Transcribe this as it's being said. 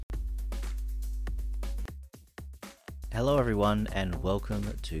Hello, everyone, and welcome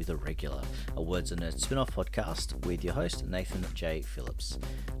to The Regular, a Words and Nerds spin-off podcast with your host, Nathan J. Phillips.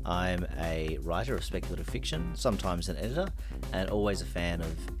 I'm a writer of speculative fiction, sometimes an editor, and always a fan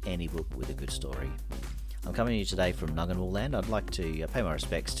of any book with a good story. I'm coming to you today from Ngunnawal land. I'd like to pay my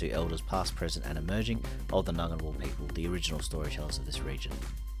respects to elders past, present, and emerging of the Ngunnawal people, the original storytellers of this region.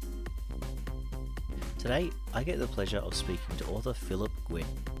 Today, I get the pleasure of speaking to author Philip Gwyn.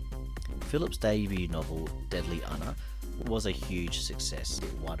 Philip's debut novel, Deadly Unna, was a huge success.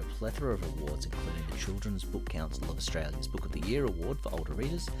 It won a plethora of awards, including the Children's Book Council of Australia's Book of the Year Award for older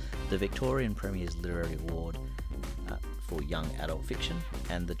readers, the Victorian Premier's Literary Award for young adult fiction,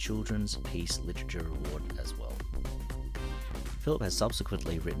 and the Children's Peace Literature Award as well. Philip has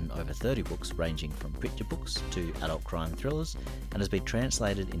subsequently written over 30 books, ranging from picture books to adult crime thrillers, and has been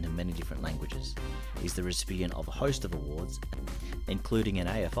translated into many different languages. He's the recipient of a host of awards, including an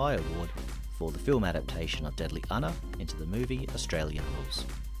AFI award for the film adaptation of Deadly Unna into the movie Australian Rules.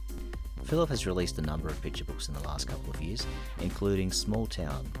 Philip has released a number of picture books in the last couple of years, including Small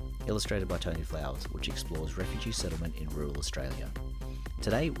Town, illustrated by Tony Flowers, which explores refugee settlement in rural Australia.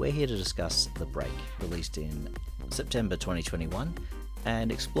 Today, we're here to discuss The Break, released in September 2021,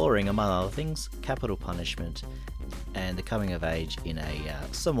 and exploring, among other things, capital punishment and the coming of age in a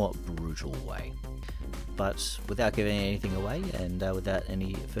somewhat brutal way. But without giving anything away, and without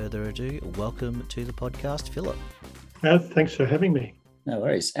any further ado, welcome to the podcast, Philip. Thanks for having me. No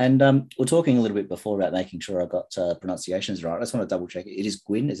worries. And we're talking a little bit before about making sure I got pronunciations right. I just want to double check. It is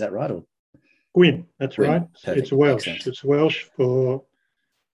Gwyn, is that right? Or Gwyn, that's Gwyn. right. Perfect. It's Welsh. Excellent. It's Welsh for,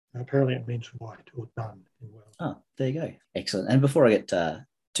 apparently it means white or done in Welsh. Oh, there you go. Excellent. And before I get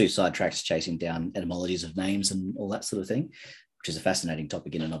too sidetracked chasing down etymologies of names and all that sort of thing, which is a fascinating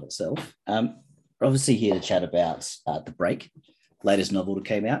topic in and of itself, we're obviously here to chat about The Break, latest novel that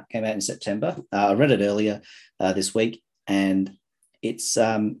came out in September. I read it earlier this week, and it's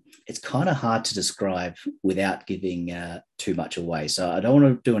kind of hard to describe without giving too much away. So I don't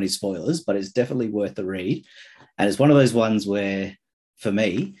want to do any spoilers, but it's definitely worth the read. And it's one of those ones where, for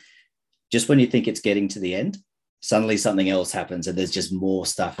me, just when you think it's getting to the end, suddenly something else happens and there's just more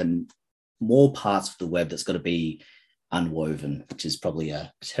stuff and more parts of the web that's got to be unwoven, which is probably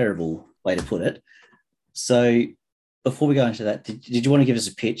a terrible way to put it. So before we go into that, did you want to give us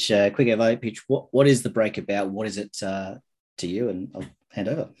a pitch, a quick elevator pitch? What is The Break about? What is it to you? And I'll hand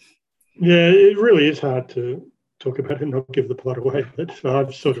over. Yeah, it really is hard to talk about it and not give the plot away, but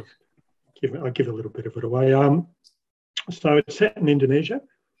I've sort of give a little bit of it away. So it's set in Indonesia,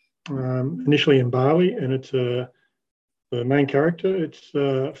 initially in Bali, and it's the main character. It's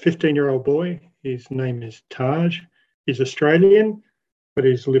a 15-year-old boy. His name is Taj. He's Australian, but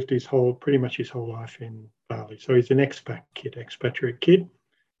he's lived pretty much his whole life in Bali. So he's an expatriate kid.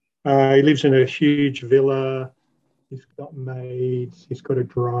 He lives in a huge villa. He's got maids. He's got a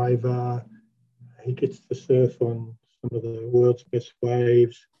driver. He gets to surf on some of the world's best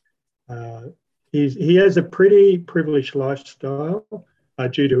waves. He has a pretty privileged lifestyle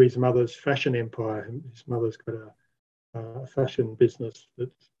due to his mother's fashion empire. His mother's got a fashion business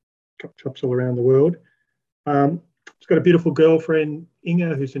that's got shops all around the world. He's got a beautiful girlfriend,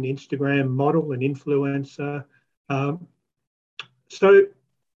 Inga, who's an Instagram model and influencer. So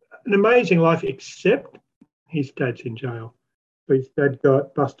an amazing life, except his dad's in jail. So his dad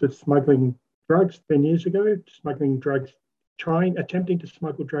got busted smuggling drugs 10 years ago, attempting to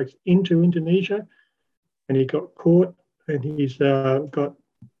smuggle drugs into Indonesia. And he got caught and he's got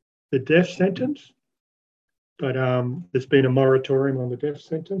the death sentence. But there's been a moratorium on the death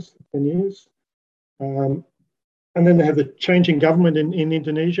sentence for 10 years. And then they have the changing government in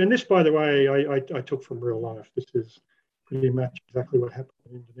Indonesia. And this, by the way, I took from real life. This is pretty much exactly what happened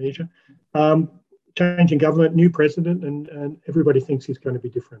in Indonesia. Changing government, new president, and everybody thinks he's going to be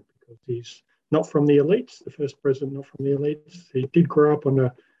different because he's not from the elites, the first president not from the elites. He did grow up on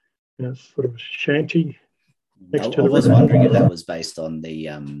a sort of shanty next to the river. I was wondering if that was based on the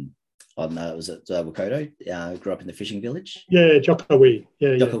was it Wakodo? Grew up in the fishing village? Yeah, Jokowi.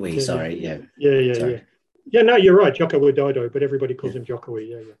 Jokowi, sorry. Yeah. Yeah, no, you're right, Joko Widodo, but everybody calls him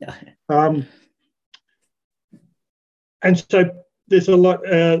Jokowi. Yeah. And so there's a lot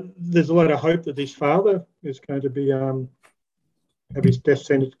of hope that his father is going to be have his death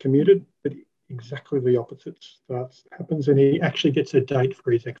sentence commuted, but exactly the opposite happens, and he actually gets a date for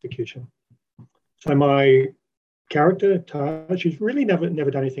his execution. So my character, Taj, he's really never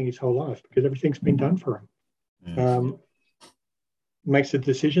done anything his whole life because everything's been done for him. Makes a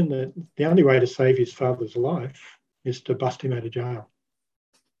decision that the only way to save his father's life is to bust him out of jail.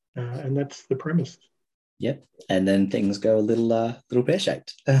 And that's the premise. Yep. And then things go a little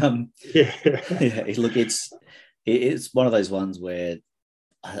pear-shaped. Yeah. Yeah. Look, it's one of those ones where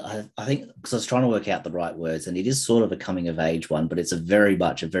I think, because I was trying to work out the right words, and it is sort of a coming of age one, but it's a very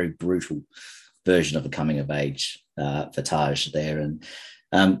brutal version of a coming of age for Taj there. And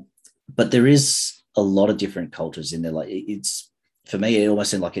but there is a lot of different cultures in there. Like it's, for me, it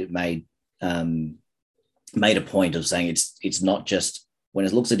almost seemed like it made a point of saying it's not just, when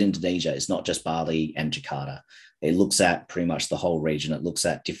it looks at Indonesia, it's not just Bali and Jakarta. It looks at pretty much the whole region. It looks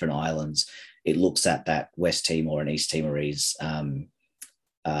at different islands. It looks at that West Timor and East Timorese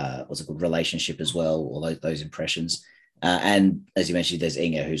was a good relationship as well, all those impressions. And as you mentioned, there's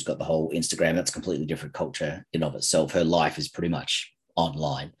Inga, who's got the whole Instagram. That's a completely different culture in of itself. Her life is pretty much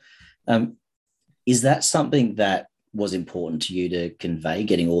online. Is that something that was important to you to convey,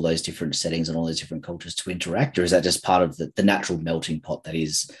 getting all those different settings and all those different cultures to interact, or is that just part of the natural melting pot that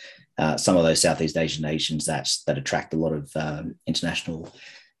is some of those Southeast Asian nations that attract a lot of international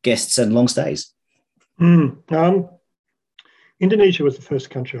guests and long stays? Indonesia was the first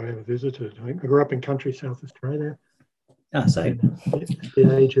country I ever visited. I grew up in country South Australia. So at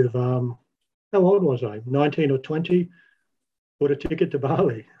the age of, how old was I? 19 or 20. Bought a ticket to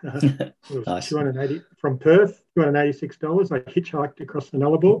Bali. It was nice. $280 from Perth, $286. I hitchhiked across the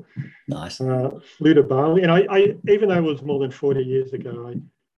Nullarbor. Nice. Flew to Bali, and I even though it was more than 40 years ago, I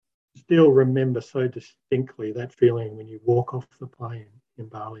still remember so distinctly that feeling when you walk off the plane in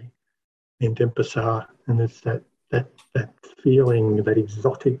Bali, in Denpasar, and it's that feeling, that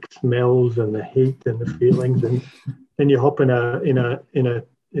exotic smells and the heat and the feelings, and then you hop in a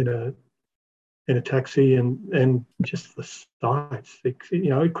taxi and just the sights. It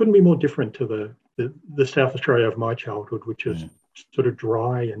couldn't be more different to the South Australia of my childhood, which is sort of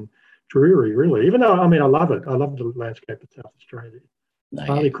dry and dreary, really. Even though, I love it. I love the landscape of South Australia.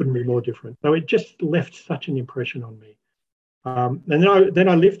 Bali couldn't be more different. So it just left such an impression on me. And then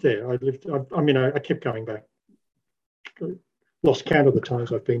I lived there. I kept going back. Lost count of the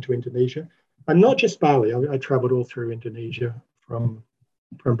times I've been to Indonesia, and not just Bali. I travelled all through Indonesia, from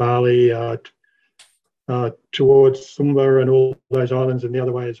Bali towards Sumba and all those islands, and the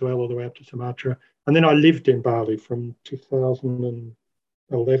other way as well, all the way up to Sumatra. And then I lived in Bali from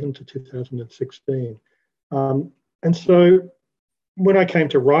 2011 to 2016. And so when I came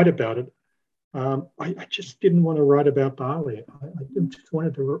to write about it, I just didn't want to write about Bali. I just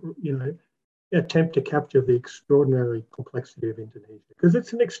wanted to, attempt to capture the extraordinary complexity of Indonesia, because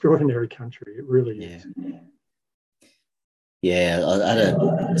it's an extraordinary country. It really is. Yeah, I had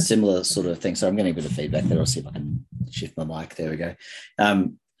a similar sort of thing. So I'm getting a bit of feedback there. I'll see if I can shift my mic. There we go. But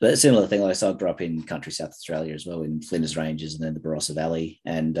a similar thing. Like, so I grew up in country South Australia as well, in Flinders Ranges and then the Barossa Valley.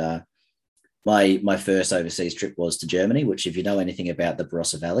 And my first overseas trip was to Germany, which, if you know anything about the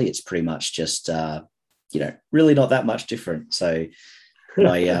Barossa Valley, it's pretty much just, really not that much different. So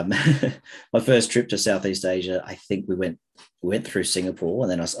my first trip to Southeast Asia, I think we went through Singapore,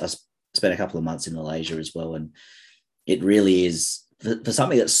 and then I spent a couple of months in Malaysia as well. And it really is, for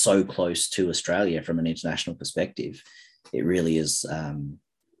something that's so close to Australia from an international perspective, it really is. I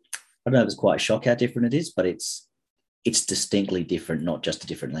don't know if it's quite a shock how different it is, but it's distinctly different, not just a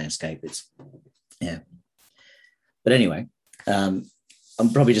different landscape. But anyway, I'm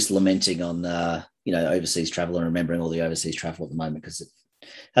probably just lamenting on overseas travel and remembering all the overseas travel at the moment, because it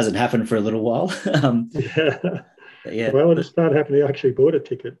hasn't happened for a little while. Well, it started happening. I actually bought a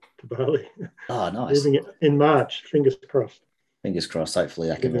ticket to Bali. Oh, nice. Leaving it in March. Fingers crossed. Fingers crossed. Hopefully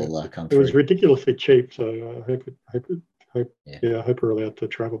that can all come through. It was ridiculously cheap, so I hope we're allowed to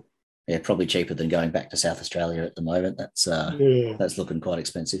travel. Yeah, probably cheaper than going back to South Australia at the moment. That's looking quite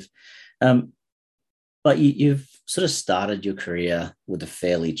expensive. But you've sort of started your career with a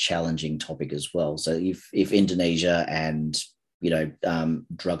fairly challenging topic as well. So if Indonesia and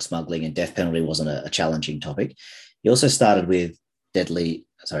drug smuggling and death penalty wasn't a challenging topic, you also started with deadly.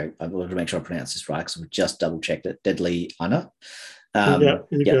 Sorry, I want to make sure I pronounce this right, because we just double checked it. Deadly Una.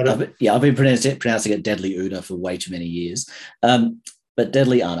 I've been pronouncing it Deadly Una for way too many years. But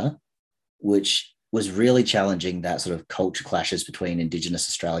Deadly Una, which was really challenging that sort of culture clashes between Indigenous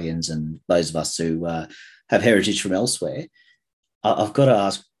Australians and those of us who have heritage from elsewhere. I've got to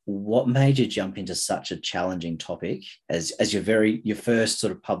ask, what made you jump into such a challenging topic as your first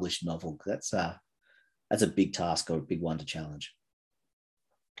sort of published novel? That's a big task, or a big one to challenge.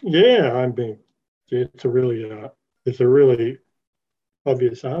 Yeah, it's a really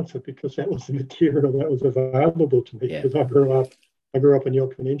obvious answer, because that was the material that was available to me. Because I grew up in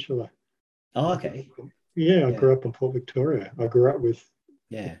Yorke Peninsula. Oh, okay. I grew up in Port Victoria. I grew up with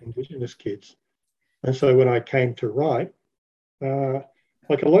Indigenous kids, and so when I came to write,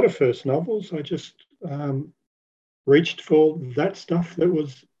 like a lot of first novels, I just reached for that stuff that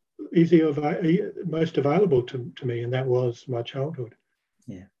was most available to me, and that was my childhood.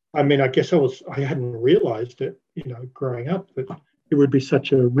 Yeah. I mean, I guess I hadn't realised it, growing up, that it would be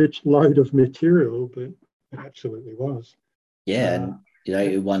such a rich load of material, but it absolutely was. Yeah,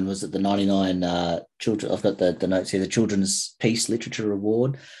 and one was at the 99 children. I've got the notes here. The Children's Peace Literature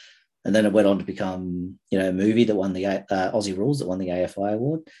Award, and then it went on to become a movie that won the Aussie Rules, that won the AFI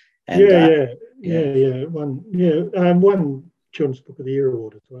award. And won Children's Book of the Year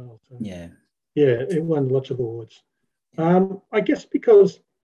award as well. So, it won lots of awards. I guess because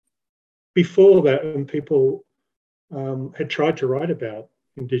before that, and people had tried to write about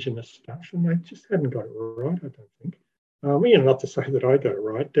Indigenous stuff, and they just hadn't got it right, I don't think. Not to say that I got it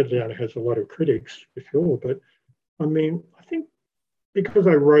right. Deadly Honor has a lot of critics, for sure, but I mean, I think because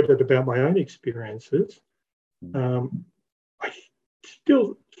I wrote it about my own experiences, I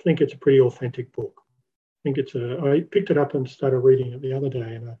still think it's a pretty authentic book. I picked it up and started reading it the other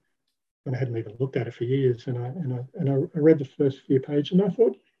day, and I hadn't even looked at it for years, and I read the first few pages, and I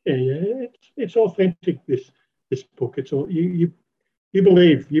thought, it's authentic. This book, it's all you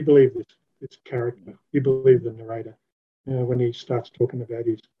believe this character, you believe the narrator. When he starts talking about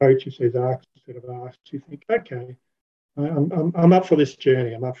his coach, he says arcs instead of arcs. You think, okay, I'm up for this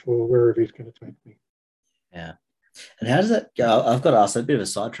journey. I'm up for wherever he's going to take me. Yeah. And how does that go? I've got to ask a bit of a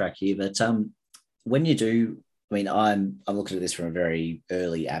sidetrack here, but when you do, I mean, I'm looking at this from a very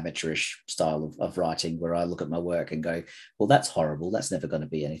early amateurish style of writing, where I look at my work and go, well, that's horrible. That's never going to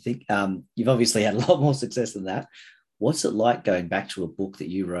be anything. You've obviously had a lot more success than that. What's it like going back to a book that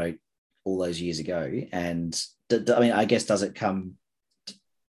you wrote all those years ago? And I guess does it come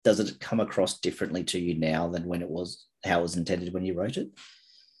across differently to you now than how it was intended when you wrote it?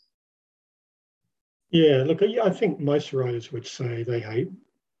 Yeah, look, I think most writers would say they hate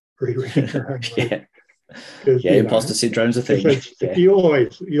rereading their own work. Imposter syndrome's a thing. You'll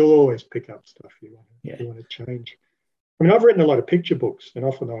always pick up stuff you want to change. I mean, I've written a lot of picture books, and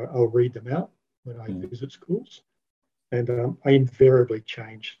often I'll read them out when I visit schools, and I invariably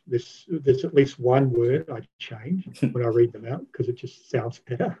change this. There's at least one word I change when I read them out because it just sounds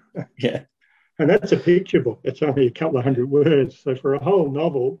better. Yeah, and that's a picture book. It's only a couple of hundred words, so for a whole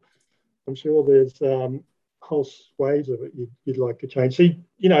novel, I'm sure there's whole swathes of it you'd like to change. So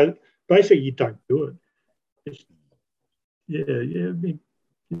basically, you don't do it. I mean,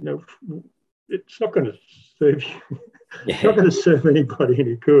 it's not going to serve you. It's not going to serve anybody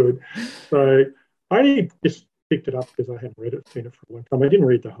any good. So I only just picked it up because I hadn't seen it for a long time. I didn't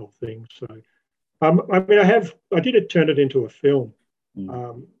read the whole thing. So I did turn it into a film,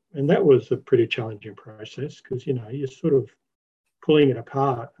 and that was a pretty challenging process because you're sort of pulling it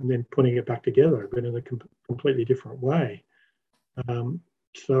apart and then putting it back together, but in a completely different way.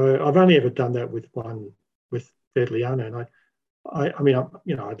 So I've only ever done that with Deadly Honor,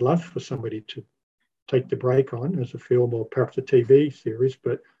 and I'd love for somebody to take the break on as a film or perhaps a TV series,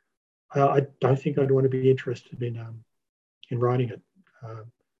 but I don't think I'd want to be interested in writing it. I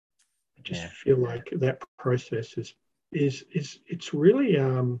just feel like that process is it's really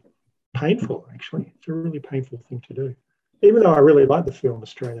painful. Actually, it's a really painful thing to do. Even though I really like the film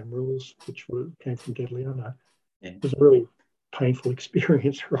Australian Rules, which came from Deadly Honor, it was a really painful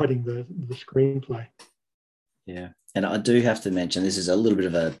experience writing the screenplay. Yeah, and I do have to mention, this is a little bit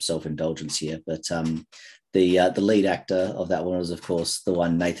of a self-indulgence here, but the lead actor of that one was, of course, the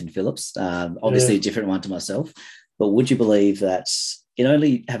one Nathan Phillips. Obviously, a different one to myself. But would you believe that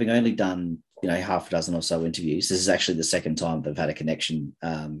having only done half a dozen or so interviews, this is actually the second time they've had a connection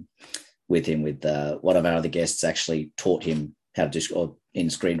with him. With one of our other guests actually taught him how to do in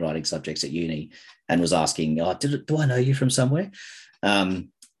screenwriting subjects at uni, and was asking, do I know you from somewhere?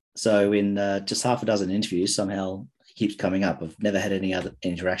 So in just half a dozen interviews, somehow he keeps coming up. I've never had any other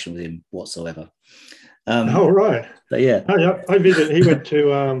interaction with him whatsoever. Right. But yeah. I visited. He went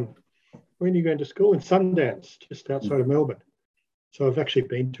to, when you going to school? In Sundance, just outside of Melbourne. So I've actually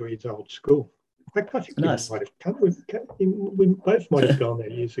been to his old school. In fact, I think we both might have gone there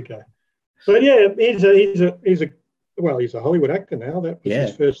years ago. But yeah, he's a Hollywood actor now. That was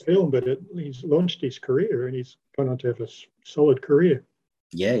his first film, but he's launched his career and he's gone on to have a solid career.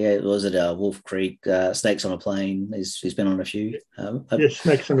 Yeah. Was it Wolf Creek, Snakes on a Plane? He's been on a few.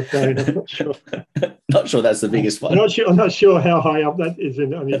 Snakes on a Plane. I'm not sure. Not sure that's the biggest one. I'm not sure how high up that is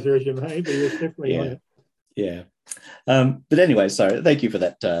on his resume, but he was definitely on it. Yeah. But anyway, sorry. Thank you for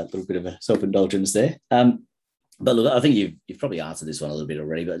that little bit of a self-indulgence there. But look, I think you've probably answered this one a little bit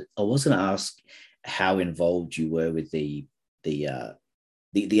already. But I was going to ask how involved you were with the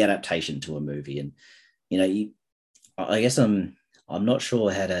adaptation to a movie, and I guess I'm not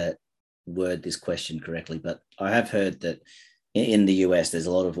sure how to word this question correctly, but I have heard that in the US, there's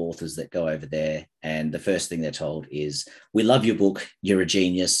a lot of authors that go over there, and the first thing they're told is, "We love your book. You're a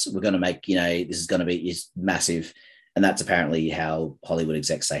genius. We're going to make, this is going to be massive." And that's apparently how Hollywood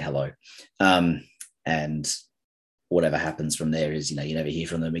execs say hello. And whatever happens from there is, you never hear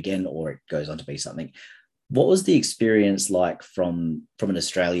from them again, or it goes on to be something. What was the experience like from an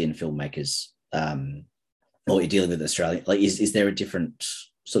Australian filmmaker's, or you're dealing with Australian? Like, is there a different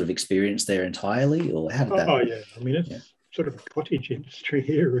sort of experience there entirely, or how did that? Oh yeah, I mean it's sort of a cottage industry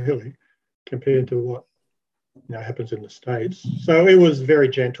here, really, compared to what happens in the States. So it was a very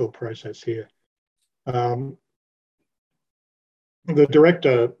gentle process here. The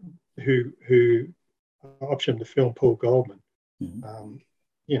director who optioned the film, Paul Goldman,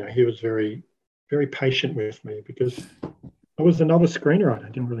 he was very, very patient with me because I was a novice screenwriter. I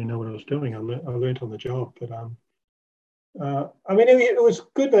didn't really know what I was doing. I learned on the job, but I mean, it was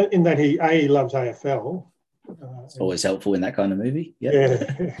good in that he loves AFL. It's always helpful in that kind of movie.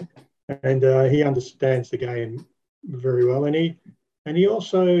 Yeah, and he understands the game very well, and he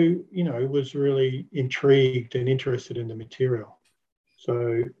also, was really intrigued and interested in the material.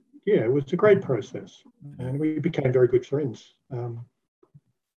 So yeah, it was a great process, and we became very good friends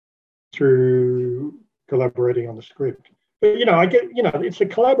through collaborating on the script. But I get, it's a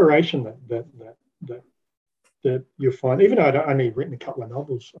collaboration that you'll find, even though I'd only written a couple of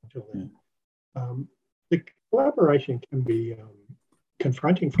novels until then. The collaboration can be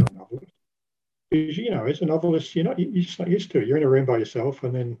confronting for a novelist. Because, as a novelist, you're just not used to it. You're in a room by yourself,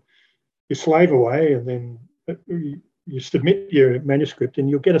 and then you slave away, and then you submit your manuscript, and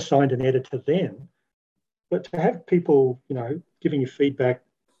you'll get assigned an editor then. But to have people, giving you feedback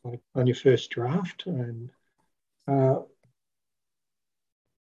on your first draft, and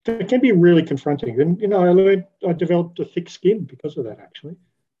it can be really confronting. And, I developed a thick skin because of that, actually.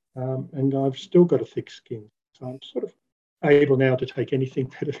 And I've still got a thick skin. So I'm sort of able now to take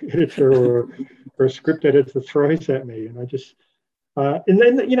anything that an editor or a script editor throws at me. And I just, and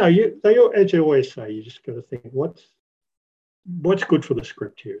then, as you always say, you just got to think, what's good for the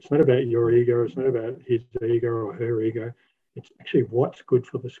script here? It's not about your ego. It's not about his ego or her ego. It's actually what's good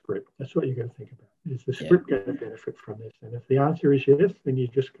for the script. That's what you got to think about. Is the script going to benefit from this? And if the answer is yes, then you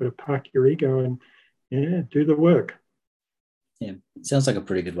just got to park your ego and do the work. Yeah, it sounds like a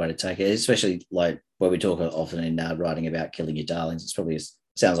pretty good way to take it, especially like where we talk often in writing about killing your darlings. It's probably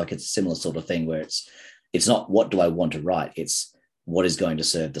sounds like it's a similar sort of thing where it's not what do I want to write, it's what is going to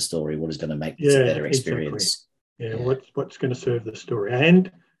serve the story, what is going to make this a better experience. Exactly. Yeah, what's going to serve the story,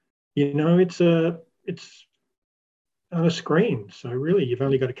 and it's on a screen, so really you've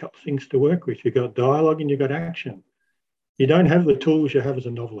only got a couple of things to work with. You've got dialogue and you've got action. You don't have the tools you have as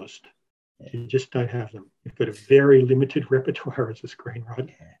a novelist. You just don't have them. You've got a very limited repertoire as a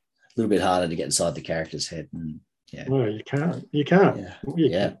screenwriter. A little bit harder to get inside the character's head. Well, you can't. You can't.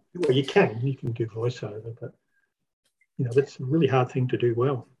 Yeah. Well, you can. You can do voiceover, but that's a really hard thing to do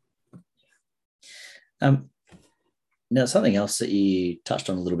well. Now, something else that you touched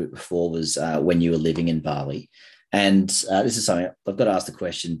on a little bit before was when you were living in Bali. And this is something I've got to ask the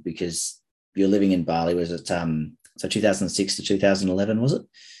question because you're living in Bali. Was it so 2006 to 2011, was it?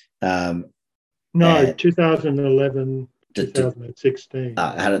 No, 2011, 2016.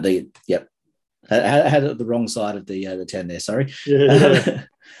 Had it the wrong side of the 10 there, sorry. Yeah.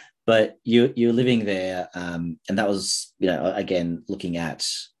 But you were living there, and that was, again, looking at,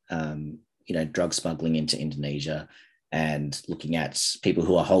 drug smuggling into Indonesia and looking at people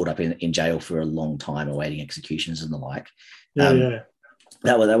who are holed up in jail for a long time awaiting executions and the like. That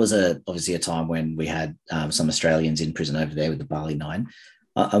was obviously a time when we had some Australians in prison over there with the Bali Nine.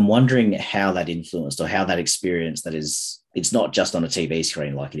 I'm wondering how that influenced or how that experience that is, it's not just on a TV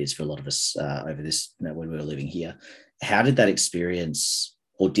screen like it is for a lot of us over this, when we were living here. How did that experience,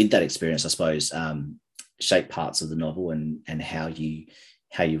 or did that experience, I suppose, shape parts of the novel and how you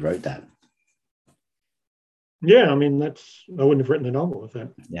wrote that? Yeah, I mean, I wouldn't have written the novel if they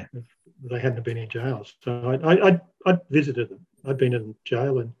hadn't been in jail. So I visited them. I'd been in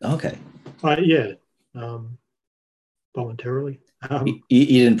jail and voluntarily. You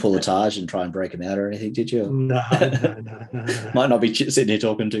didn't pull a Taj and try and break him out or anything, did you? No. Might not be sitting here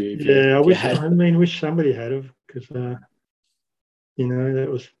talking to you. I wish somebody had have, because that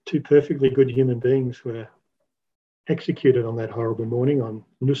was two perfectly good human beings were executed on that horrible morning on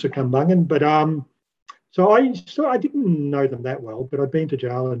Nusa Kambangan. But so I didn't know them that well, but I'd been to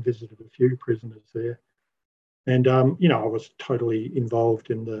jail and visited a few prisoners there, and I was totally involved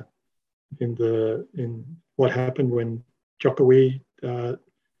in what happened when Jokowi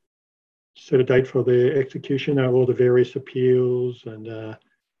set a date for their execution, all the various appeals and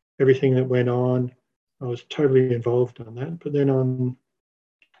everything that went on. I was totally involved on that. But then on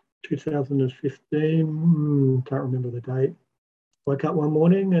 2015, can't remember the date, woke up one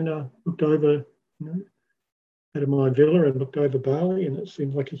morning and looked over, out of my villa and looked over Bali, and it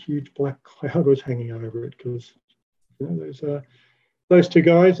seemed like a huge black cloud was hanging over it because there's those two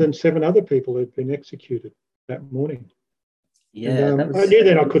guys and 7 other people had been executed that morning. Yeah, and, I knew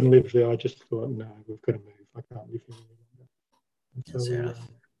that I couldn't live there. I just thought, no, we've got to move. I can't live here any longer. And so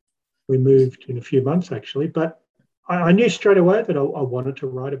we moved in a few months, actually. But I knew straight away that I wanted to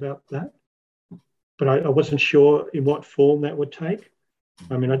write about that, but I wasn't sure in what form that would take.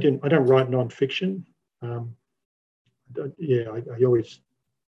 I mean, I don't write non-fiction. I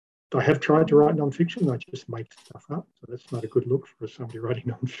have tried to write non-fiction. I just make stuff up, so that's not a good look for somebody writing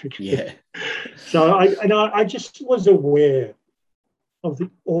non-fiction. Yeah. So I just was aware of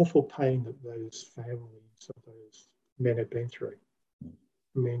the awful pain that those families of those men had been through.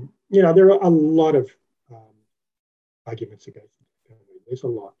 I mean, there are a lot of arguments against it. There's a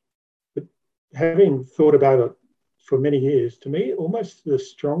lot. But having thought about it for many years, to me, almost the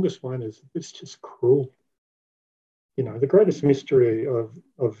strongest one is it's just cruel. The greatest mystery of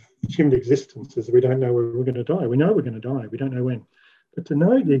human existence is we don't know where we're going to die. We know we're going to die. We don't know when. But to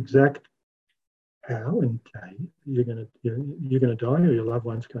know the exact how and day you're going to die or your loved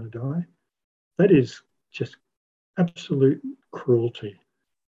one's going to die, that is just absolute cruelty.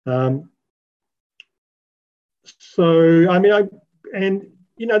 So, I mean,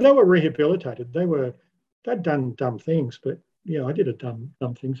 they were rehabilitated. They'd done dumb things, but I did dumb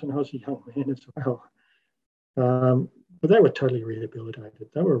things when I was a young man as well. But they were totally rehabilitated.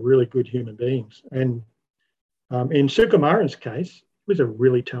 They were really good human beings. And in Sukumaran's case, he was a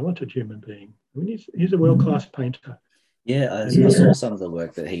really talented human being. I mean, he's a world-class painter. Yeah, I saw some of the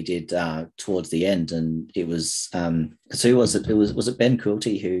work that he did towards the end, and it was because who was it? Was it Ben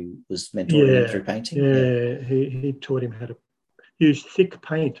Quilty who was mentoring him through painting? Yeah, he taught him how to use thick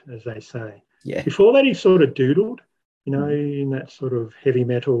paint, as they say. Yeah. Before that, he sort of doodled, in that sort of heavy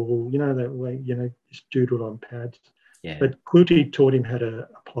metal, that way, just doodled on pads. Yeah. But Quilty taught him how to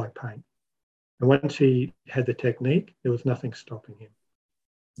apply paint, and once he had the technique, there was nothing stopping him.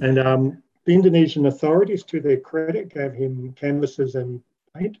 And the Indonesian authorities, to their credit, gave him canvases and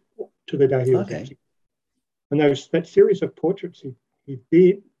paint to the day he was executed. And that series of portraits he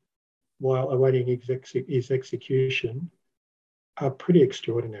did while awaiting his execution are pretty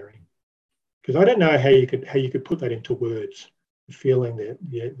extraordinary. Because I don't know how you could put that into words, the feeling that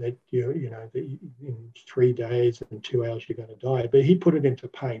that in 3 days and 2 hours you're going to die. But he put it into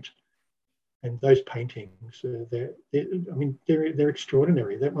paint. And those paintings, they're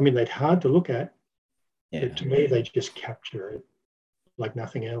extraordinary. They're hard to look at, but to me, they just capture it like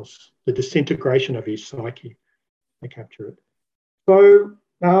nothing else. The disintegration of his psyche, they capture it. So,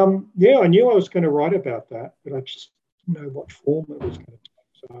 I knew I was going to write about that, but I just didn't know what form it was going to take.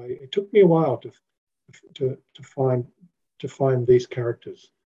 So it took me a while to find these characters.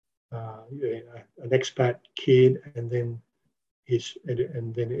 An expat kid, and then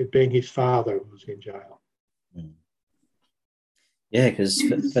it being his father who was in jail. Yeah, because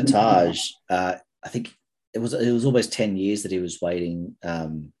for Taj, I think it was almost 10 years that he was waiting. I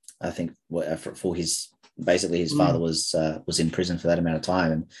think for his father was in prison for that amount of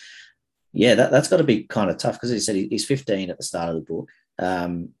time, and that's got to be kind of tough because he said he's 15 at the start of the book,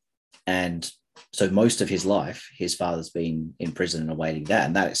 and so most of his life his father's been in prison and awaiting that,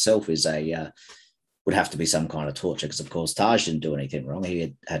 and that itself is would have to be some kind of torture because, of course, Taj didn't do anything wrong.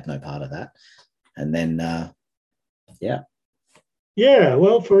 He had no part of that. And then, Yeah,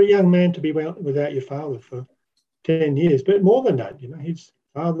 well, for a young man to be without your father for 10 years, but more than that, his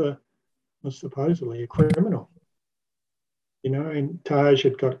father was supposedly a criminal. And Taj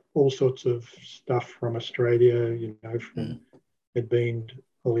had got all sorts of stuff from Australia, had been,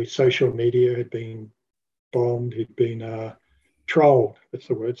 all his social media had been bombed, he'd been trolled. That's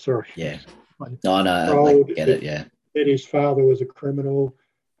the word, sorry. Yeah. No, I get it, yeah. That his father was a criminal.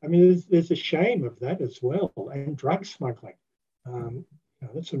 I mean, there's a shame of that as well, and drug smuggling.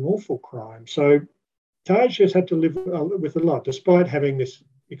 That's an awful crime. So Taj just had to live with a lot, despite having this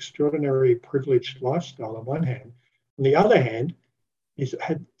extraordinary privileged lifestyle on one hand. On the other hand, he's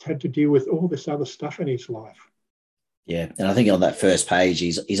had to deal with all this other stuff in his life. Yeah, and I think on that first page,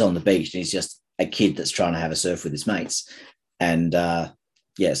 he's on the beach and he's just a kid that's trying to have a surf with his mates. And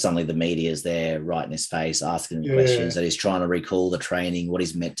suddenly the media is there right in his face, asking him questions that he's trying to recall the training, what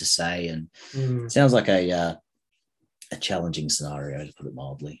he's meant to say. And it sounds like a challenging scenario, to put it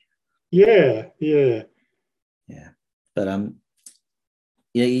mildly. Yeah. But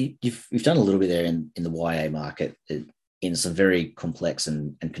you've done a little bit there in the YA market in some very complex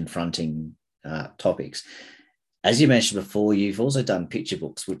and confronting topics. As you mentioned before, you've also done picture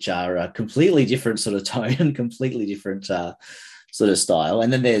books, which are a completely different sort of tone, completely different sort of style.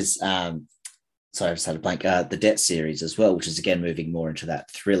 And then there's, sorry, I just had a blank, the Debt series as well, which is again moving more into that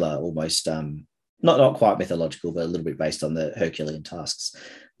thriller, almost not quite mythological, but a little bit based on the Herculean tasks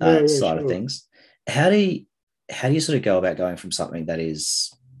side sure. of things. How do you sort of go about going from something that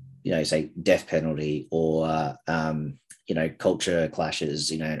is, say death penalty or culture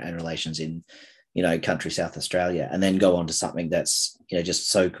clashes, and relations in country South Australia, and then go on to something that's just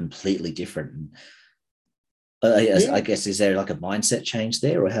so completely different? I guess, is there like a mindset change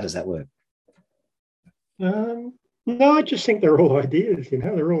there, or how does that work? No, I just think they're all ideas.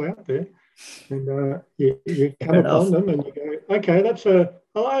 They're all out there, and you come upon them and you go, okay, that's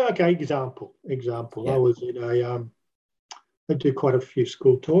example. Yeah. I was in I do quite a few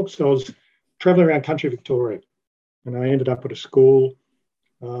school talks. So I was traveling around country Victoria, and I ended up at a school.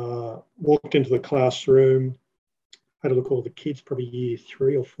 Walked into the classroom, had a look at all the kids, probably year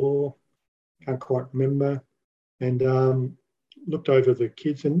 3 or 4, can't quite remember, and looked over the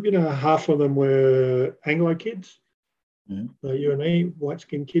kids, and half of them were Anglo kids, you and me,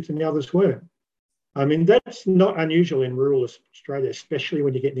 white-skinned kids, and the others weren't. I mean, that's not unusual in rural Australia, especially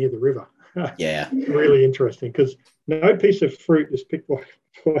when you get near the river. Yeah. It's really interesting because no piece of fruit is picked by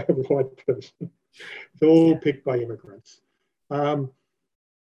a white person. It's all picked by immigrants.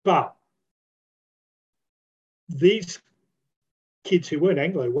 But these kids who weren't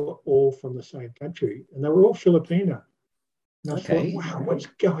Anglo were all from the same country, and they were all Filipino. And I thought, wow, what's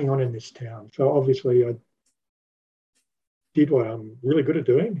going on in this town? So obviously I did what I'm really good at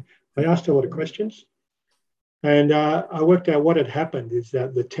doing. I asked a lot of questions, and I worked out what had happened is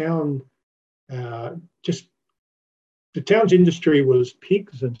that the town, the town's industry was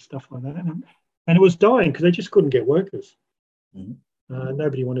pigs and stuff like that, and it was dying because they just couldn't get workers. Mm-hmm.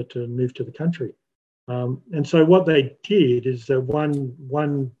 Nobody wanted to move to the country. And so what they did is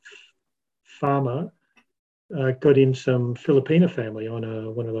one farmer got in some Filipino family on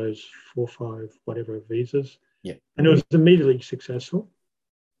one of those 4-5 whatever visas. Yeah. And it was immediately successful.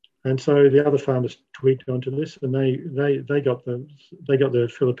 And so the other farmers tweaked onto this, and they got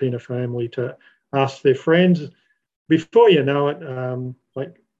the Filipino family to ask their friends. Before you know it,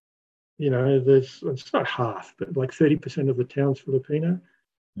 it's not half, but like 30% of the town's Filipino.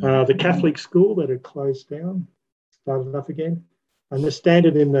 The Catholic school that had closed down started up again, and the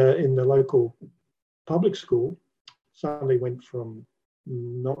standard in the local public school suddenly went from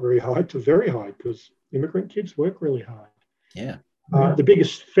not very high to very high because immigrant kids work really hard. Yeah. The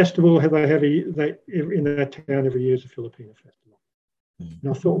biggest festival they have in that town every year is a Filipino festival, and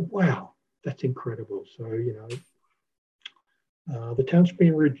I thought, wow, that's incredible. So the town's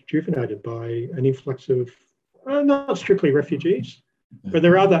been rejuvenated by an influx of not strictly refugees, but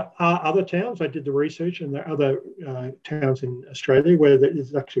there are other towns. I did the research, and there are other towns in Australia where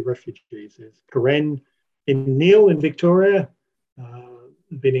there's actually refugees. There's Karen in Neil in Victoria.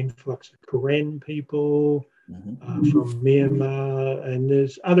 There's been an influx of Karen people from Myanmar, and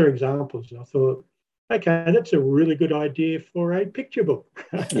there's other examples. And I thought, okay, that's a really good idea for a picture book.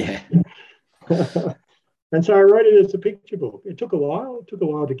 Yeah. And so I wrote it as a picture book. It took a while.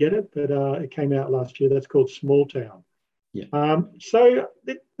 to get it, but it came out last year. That's called Small Town. Yeah. So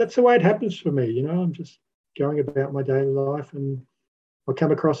that's the way it happens for me. I'm just going about my daily life, and I'll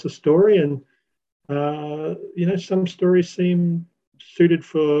come across a story, and some stories seem suited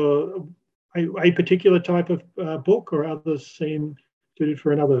for a particular type of book, or others seem suited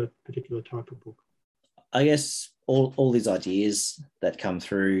for another particular type of book. I guess all these ideas that come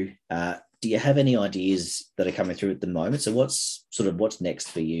through. Do you have any ideas that are coming through at the moment? So what's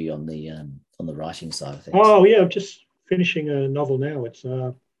next for you on the writing side of things? Oh yeah, I'm just finishing a novel now.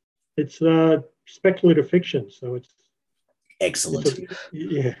 It's speculative fiction, so it's excellent.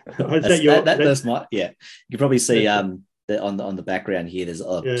 Yeah, that's my You can probably see on the background here. There's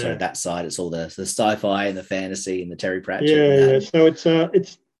sorry, that side. It's all the sci-fi and the fantasy and the Terry Pratchett. Yeah. So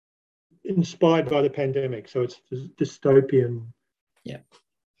it's inspired by the pandemic. So it's a dystopian. Yeah.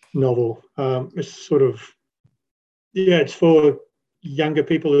 Novel. It's sort of, it's for younger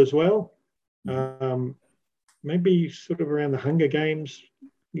people as well. Maybe sort of around the Hunger Games,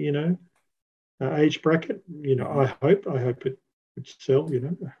 age bracket. I hope it would sell,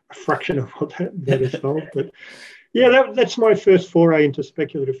 a fraction of what that is sold. But yeah, that's my first foray into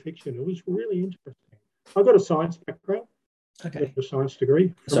speculative fiction. It was really interesting. I've got a science background. Okay. I have a science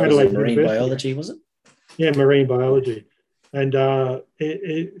degree. So was it marine biology, was it? Yeah, marine biology. And for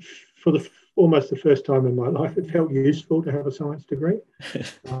almost the first time in my life, it felt useful to have a science degree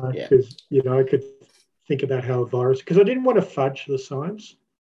because I could think about how a virus. Because I didn't want to fudge the science.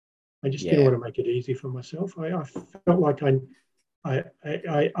 I just didn't want to make it easy for myself. I felt like I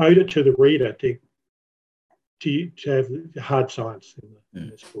owed it to the reader to have the hard science in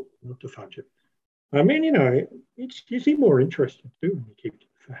this book, not to fudge it. I mean, it's usually more interesting too when you keep to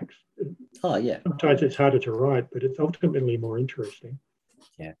the facts. Oh, yeah. Sometimes it's harder to write, but it's ultimately more interesting.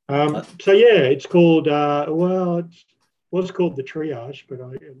 Yeah. So, yeah, it's called, it was called The Triage, but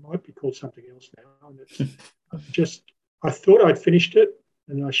it might be called something else now. And it's I thought I'd finished it,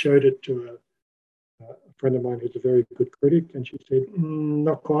 and I showed it to a friend of mine who's a very good critic, and she said,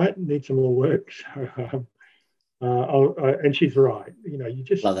 not quite, need some more work. So, and she's right. You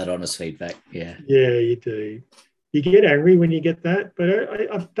just love that honest feedback. Yeah. Yeah, you do. You get angry when you get that, but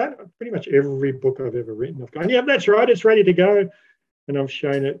I've done pretty much every book I've ever written. I've gone, yeah, that's right, it's ready to go, and I've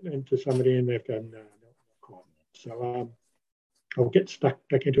shown it to somebody, and they've gone, no, not quite. So I'll get stuck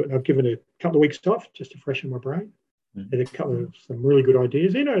back into it, and I've given it a couple of weeks off just to freshen my brain. And a couple of some really good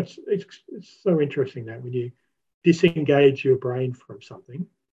ideas. It's so interesting that when you disengage your brain from something,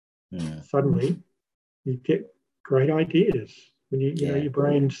 suddenly you get great ideas. When your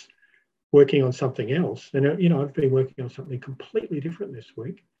brain's working on something else, and I've been working on something completely different this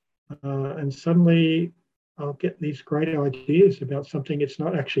week, and suddenly I'll get these great ideas about something it's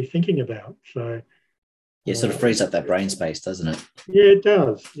not actually thinking about. So it sort of frees up that brain space, doesn't it? Yeah, it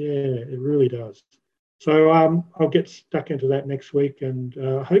does. Yeah, it really does. So I'll get stuck into that next week, and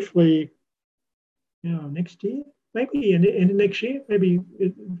hopefully, next year, maybe end of next year, maybe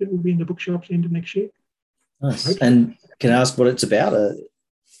it will be in the bookshops end of next year. Nice. And can I ask what it's about,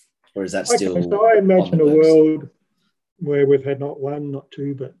 or is that still? Okay, so I imagine a world where we've had not one, not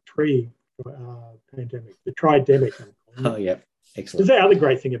two, but three pandemics. The tridemic. Oh, yeah, excellent. There's the other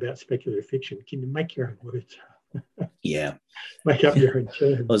great thing about speculative fiction. Can you make your own words? Yeah. Make up your own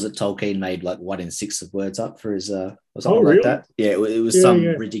terms. Was it Tolkien made like 1 in 6 of words up for his or like something like that? Yeah, it was some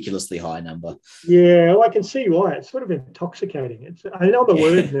ridiculously high number. Yeah, well, I can see why. It's sort of intoxicating. I'm a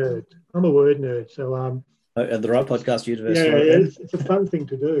word nerd. I'm a word nerd. So at the Right Podcast Universe. Yeah, it's a fun thing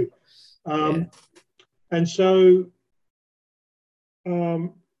to do. And so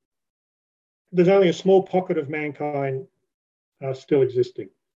there's only a small pocket of mankind still existing,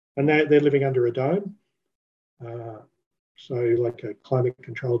 and they're living under a dome. So like a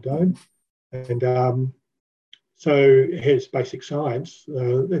climate-controlled dome. And so here's basic science.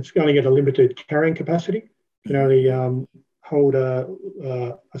 It's going at a limited carrying capacity. It can only hold a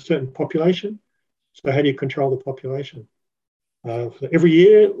certain population. So how do you control the population? So every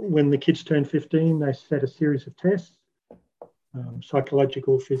year when the kids turn 15, they set a series of tests,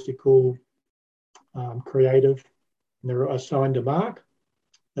 psychological, physical, creative, and they're assigned a mark.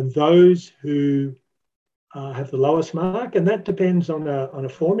 And those who have the lowest mark, and that depends on a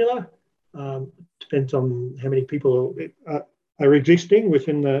formula. Depends on how many people are existing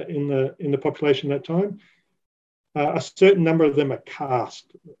within the population at that time. A certain number of them are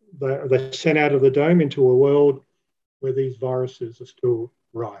cast. They're sent out of the dome into a world where these viruses are still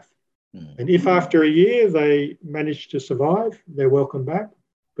rife. And if after a year they manage to survive, they're welcome back.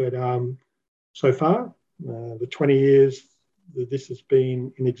 But so far, the 20 years that this has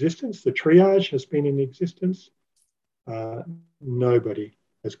been in existence, the triage has been in existence, nobody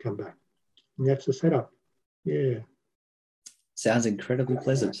has come back. And that's the setup. Yeah. Sounds incredibly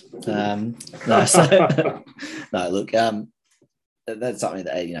pleasant. No, look, that's something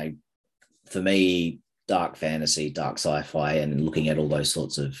that, for me, dark fantasy, dark sci-fi, and looking at all those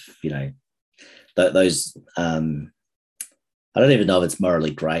sorts of, those, I don't even know if it's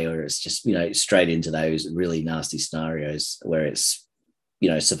morally grey or it's just, straight into those really nasty scenarios where it's,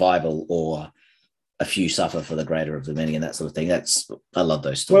 survival or a few suffer for the greater of the many and that sort of thing. I love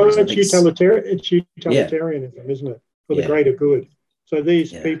those stories. Well, it's utilitarianism, isn't it? For the greater good. So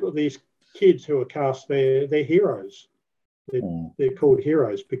these people, these kids who are cast, they're heroes. They're called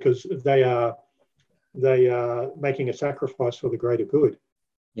heroes because they are making a sacrifice for the greater good.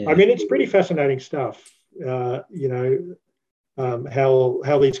 Yeah. I mean, it's pretty fascinating stuff. How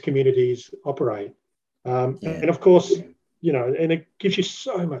these communities operate, and of course, and it gives you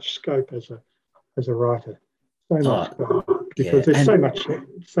so much scope as a writer, so much scope, because there's so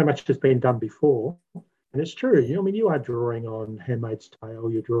much has been done before. And it's true. You are drawing on Handmaid's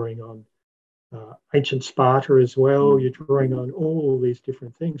Tale. You're drawing on ancient Sparta as well. You're drawing on all these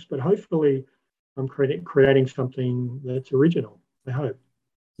different things. But hopefully, I'm creating something that's original. I hope.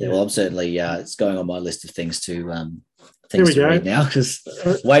 Yeah. Well, I'm certainly. It's going on my list of things to read now because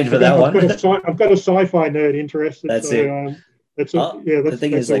waiting for that one. I've got a sci-fi nerd interested. That's it. The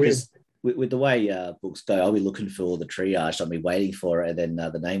thing is, like, with the way books go, I'll be looking for all the triage. I'll be waiting for it, and then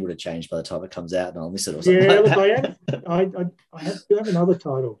the name would have changed by the time it comes out, and I'll miss it or something. Yeah, look, I do have another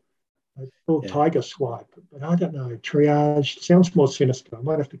title. It's called Tiger Swipe, but I don't know. Triage sounds more sinister. I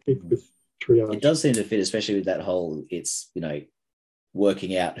might have to keep with triage. It does seem to fit, especially with that whole, it's,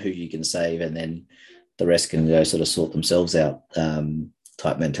 working out who you can save and then the rest can go sort of sort themselves out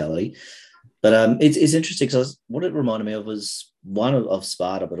type mentality. But it's interesting because what it reminded me of was one of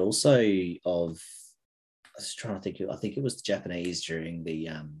Sparta, but also of, I was trying to think, I think it was the Japanese during the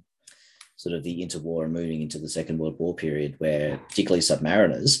sort of the interwar and moving into the Second World War period, where particularly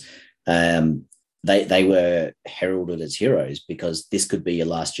submariners, they were heralded as heroes because this could be your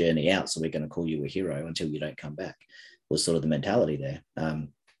last journey out, so we're going to call you a hero until you don't come back, was sort of the mentality there.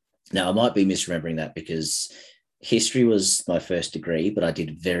 Now, I might be misremembering that because history was my first degree, but I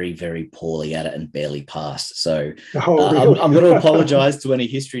did very, very poorly at it and barely passed. So really? I'm going to apologize to any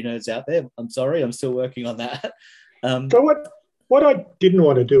history nerds out there. I'm sorry. I'm still working on that. So what I didn't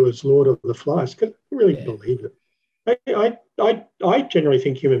want to do is Lord of the Flies, because I really believe it. I generally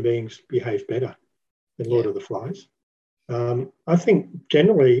think human beings behave better than Lord of the Flies. I think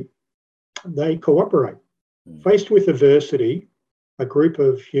generally they cooperate. Faced with adversity, a group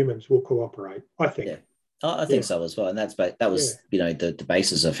of humans will cooperate, I think. Yeah. I think so as well. And that was, the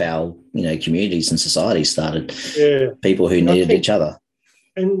basis of how, communities and societies started. Yeah. People who needed each other.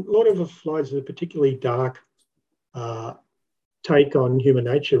 And Lord of the Flies is a particularly dark take on human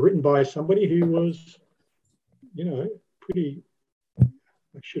nature, written by somebody who was, pretty,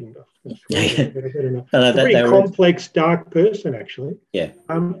 I shouldn't have. A pretty complex, dark person, actually. Yeah.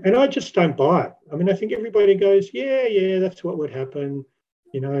 And I just don't buy it. I mean, I think everybody goes, yeah, that's what would happen.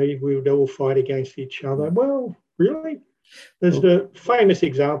 We would all fight against each other. Well, really? There's the famous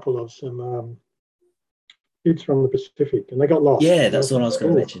example of some kids from the Pacific, and they got lost. Yeah, that's what I was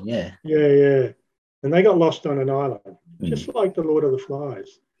going to mention, yeah. Yeah. And they got lost on an island, just like the Lord of the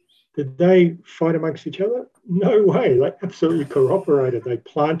Flies. Did they fight amongst each other? No way. They absolutely cooperated. They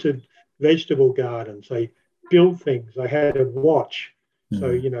planted vegetable gardens. They built things. They had a watch.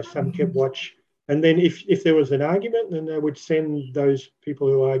 So, some kept watch. And then if there was an argument, then they would send those people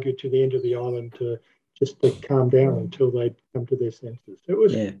who argued to the end of the island to calm down until they'd come to their senses. It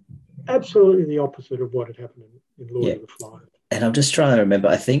was absolutely the opposite of what had happened in Lord of the Flies. And I'm just trying to remember,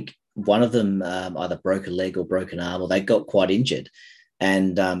 I think one of them either broke a leg or broke an arm, or they got quite injured.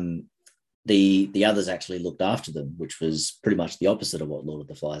 And the others actually looked after them, which was pretty much the opposite of what Lord of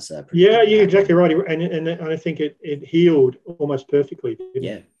the Flies. You're exactly right. And I think it healed almost perfectly.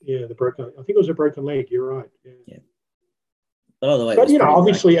 Yeah, the broken. I think it was a broken leg. You're right. Yeah. But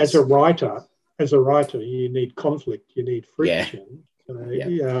obviously, as a writer, you need conflict. You need friction.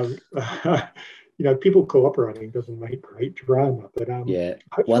 People cooperating doesn't make great drama. But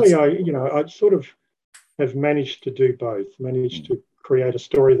hopefully, I sort of have managed to do both. Managed to create a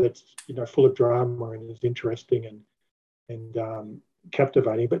story that's full of drama and is interesting and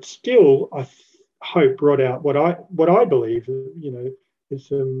captivating, but still I hope brought out what I believe is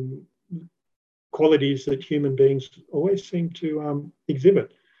some qualities that human beings always seem to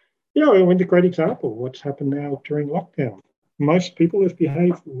exhibit. A great example, what's happened now during lockdown. Most people have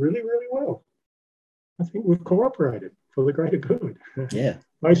behaved really, really well. I think we've cooperated for the greater good. Yeah.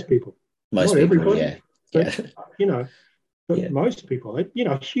 Most people. Not everybody. Yeah. But most people, a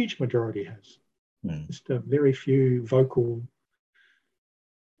huge majority has. Just a very few vocal.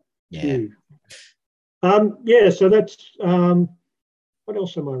 Yeah. So that's what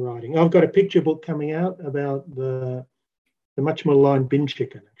else am I writing? I've got a picture book coming out about the much maligned bin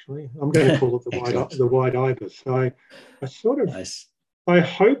chicken. Actually, I'm going to call it the white ibis. I sort of nice. I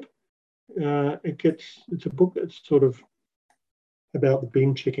hope it's a book that's sort of about the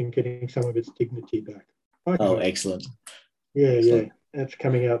bin chicken getting some of its dignity back. Excellent. Yeah. That's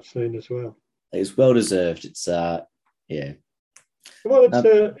coming out soon as well. It's well deserved. It's Well,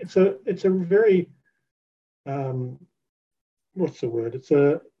 it's a very what's the word? It's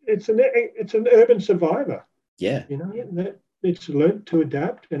an urban survivor. Yeah. It's learnt to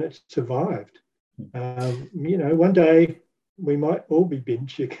adapt and it's survived. One day we might all be bin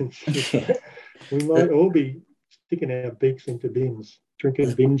chickens. We might all be sticking our beaks into bins,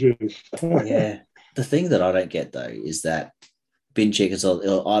 drinking bin juice. Yeah. The thing that I don't get, though, is that bin chickens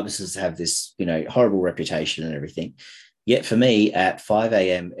or ibises have this, horrible reputation and everything. Yet for me, at 5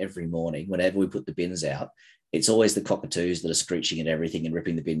 a.m. every morning, whenever we put the bins out, it's always the cockatoos that are screeching at everything and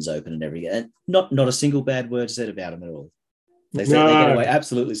ripping the bins open and everything. And not a single bad word said about them at all. They get away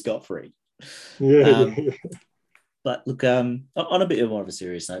absolutely scot-free. Yeah. But look, on a bit more of a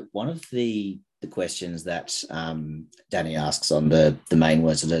serious note, one of the questions that Danny asks on the main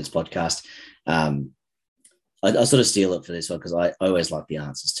Words and Nerds podcast, I sort of steal it for this one because I always like the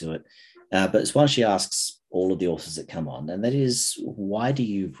answers to it. But it's one she asks all of the authors that come on, and that is, why do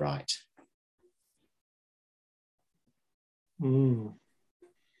you write? Mm.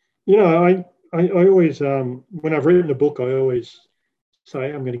 You know, I always, when I've written a book, I always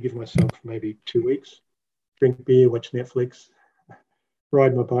say I'm going to give myself maybe 2 weeks, drink beer, watch Netflix,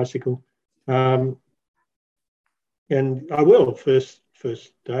 ride my bicycle. And I will. First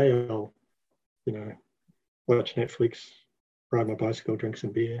day, I'll, watch Netflix, ride my bicycle, drink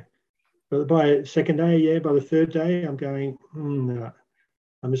some beer. But by second day, yeah, by the third day, I'm going, no.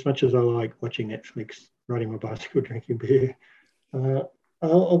 As much as I like watching Netflix, riding my bicycle, drinking beer,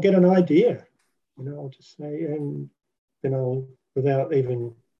 I'll get an idea. I'll just say, and then I'll, without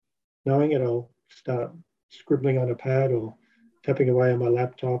even knowing it, I'll start scribbling on a pad or tapping away on my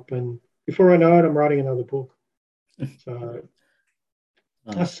laptop. And before I know it, I'm writing another book. So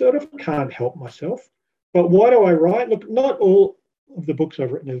nice. I sort of can't help myself. But why do I write? Look, not all of the books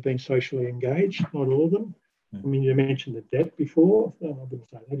I've written have been socially engaged, not all of them. I mean, you mentioned the debt before. I wouldn't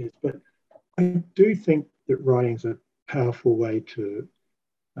say that is, but I do think that writing's a powerful way to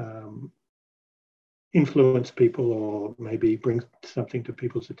influence people or maybe bring something to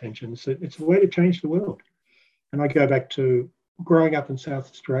people's attention. So it's a way to change the world. And I go back to growing up in South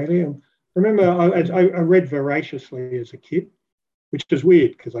Australia. And I remember I read voraciously as a kid, which is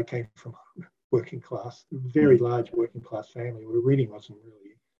weird because I came from working class, very large working class family where reading wasn't really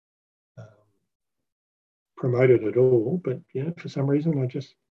promoted at all. But for some reason I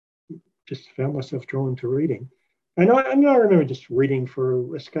just found myself drawn to reading. And I remember just reading for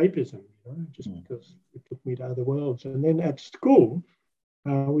escapism, because it took me to other worlds. And then at school,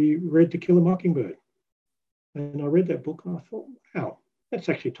 we read To Kill a Mockingbird. And I read that book and I thought, wow, that's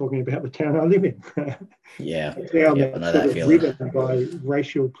actually talking about the town I live in. Yeah. I know that feeling. Driven by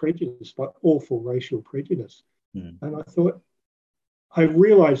racial prejudice, by awful racial prejudice. And I thought, I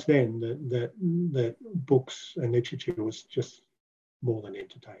realised then that books and literature was just more than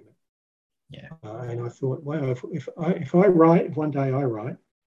entertainment. Yeah. And I thought, wow, if I write, if one day I write,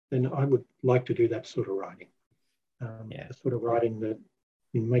 then I would like to do that sort of writing. The sort of writing that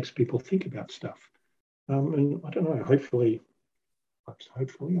makes people think about stuff. And I don't know, hopefully I've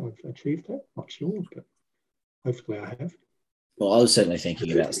achieved that. Not sure, but hopefully I have. Well, I was certainly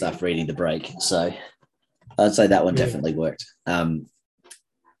thinking about stuff reading The Break, so I'd say that one definitely worked. And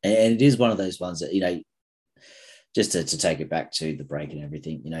it is one of those ones that, just to take it back to The Break and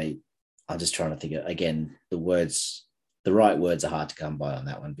everything, I'm just trying to think of, again, the right words are hard to come by on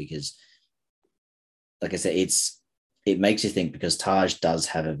that one because, like I said, it makes you think because Taj does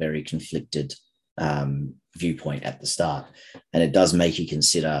have a very conflicted viewpoint at the start, and it does make you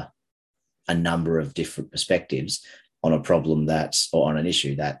consider a number of different perspectives on a problem or on an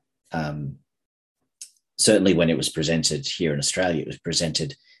issue that certainly when it was presented here in Australia, it was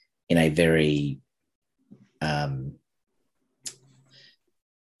presented in a very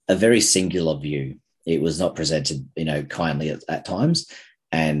singular view. It was not presented, kindly at times,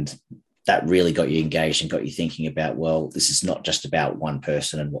 and that really got you engaged and got you thinking about, well, this is not just about one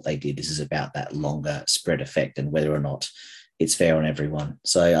person and what they did. This is about that longer spread effect and whether or not it's fair on everyone.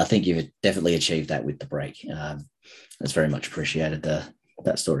 So I think you've definitely achieved that with The Break. It's very much appreciated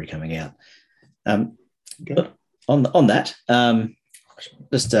that story coming out. But on that, I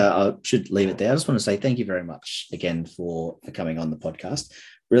should leave it there. I just want to say thank you very much again for coming on the podcast.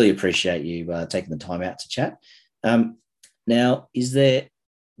 Really appreciate you taking the time out to chat. Now,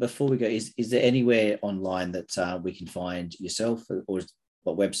 before we go, is there anywhere online that we can find yourself, or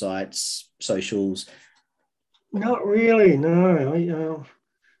what websites, socials? Not really, no.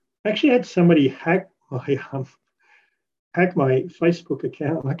 I actually had somebody hack my Facebook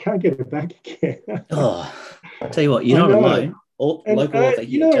account. I can't get it back again. Oh, I'll tell you what, you're not alone.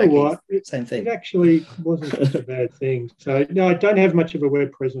 Same thing. It actually wasn't such a bad thing. So no, I don't have much of a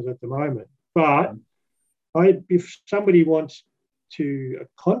web presence at the moment. But if somebody wants to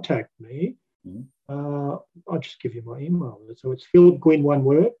contact me, I'll just give you my email. So it's Philip Gwynne, one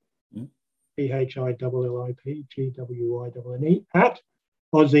word, PHILLIPGWINNE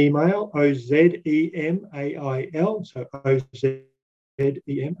 @Ozemail, OZEMAIL, so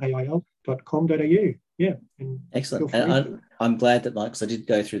OZEMAIL.com.au. Yeah. Excellent. And I'm glad that, because I did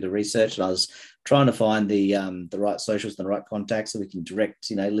go through the research and I was trying to find the right socials and the right contacts so we can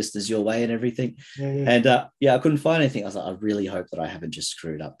direct, listeners your way and everything. Yeah. And I couldn't find anything. I was like, I really hope that I haven't just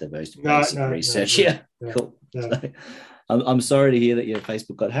screwed up the most basic research here. Cool. No. So, I'm sorry to hear that your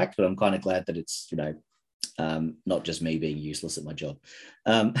Facebook got hacked, but I'm kind of glad that it's, not just me being useless at my job.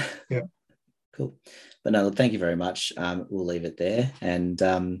 Cool. But no, thank you very much. We'll leave it there. And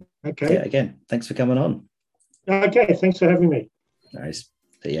again, thanks for coming on. Okay, thanks for having me. Nice.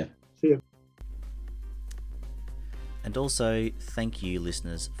 See ya. See ya. And also, thank you,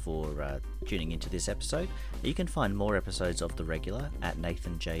 listeners, for tuning into this episode. You can find more episodes of The Regular at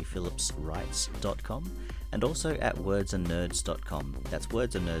nathanjphillipswrites.com and also at wordsandnerds.com. That's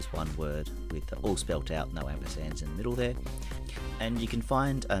Words and Nerds, one word, with all spelt out, no ampersands in the middle there. And you can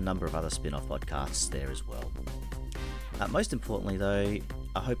find a number of other spin-off podcasts there as well. Most importantly, though,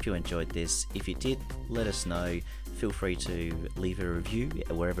 I hope you enjoyed this. If you did, let us know. Feel free to leave a review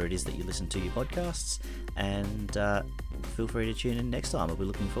wherever it is that you listen to your podcasts, and feel free to tune in next time. I'll be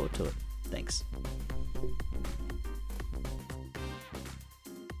looking forward to it. Thanks.